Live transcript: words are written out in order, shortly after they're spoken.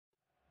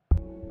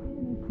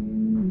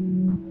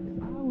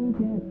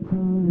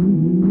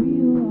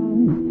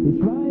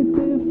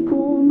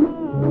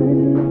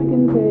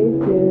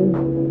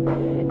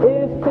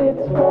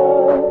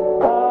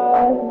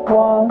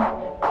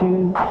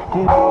In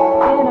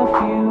a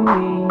few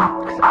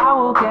weeks I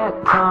will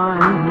get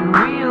time to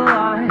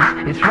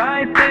realize it's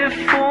right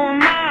before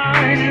my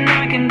eyes, and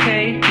I can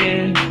take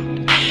it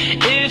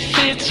if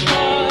it's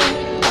what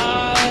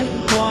I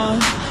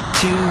want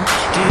to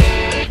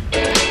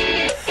do.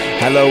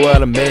 Hello,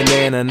 what I'm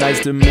in, nice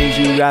to meet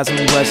you. Got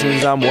some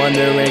questions I'm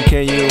wondering,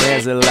 can you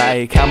answer?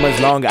 Like, how much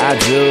longer I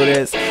do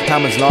this? How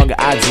much longer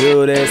I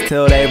do this?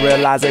 Till they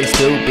realize they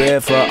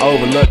stupid for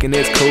overlooking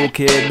this cool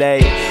kid.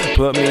 They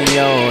put me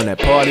on at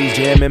parties,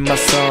 jamming my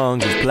song.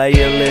 Just play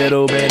a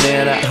little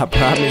Bandana, I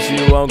promise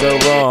you won't go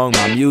wrong.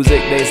 My music,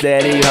 they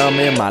steady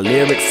humming. My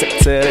lyrics sick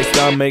to their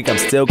stomach. I'm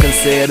still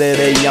considered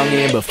a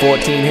youngin', but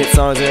 14 hit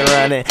songs and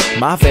running.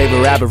 My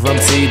favorite rapper from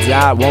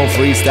C-Dot won't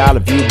freestyle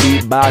if you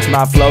beatbox.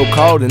 My flow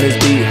cold and this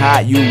beat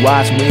hot. You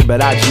watch me,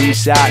 but I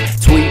G-shot.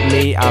 Tweet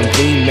me, I'm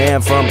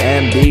D-Man from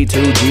MB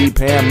to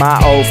G-Pan.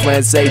 My old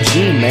friends say,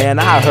 G-Man,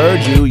 I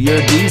heard you,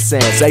 you're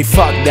decent. Say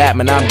fuck that,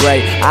 man, I'm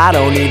great. I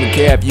don't even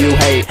care if you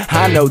hate.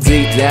 I know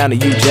deep down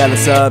that you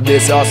jealous of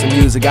this awesome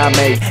music I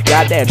make.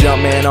 Got that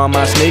Jumpman on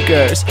my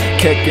sneakers,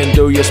 kicking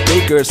through your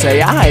speakers.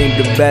 Say I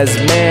ain't the best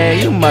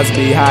man, you must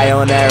be high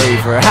on that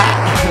reefer.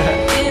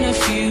 In a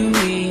few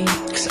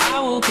weeks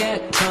I will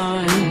get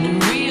time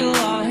to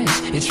realize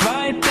it's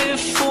right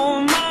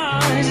before my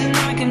eyes, and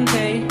I can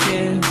take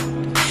it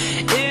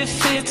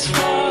if it's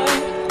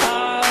what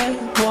I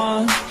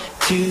want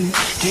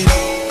to.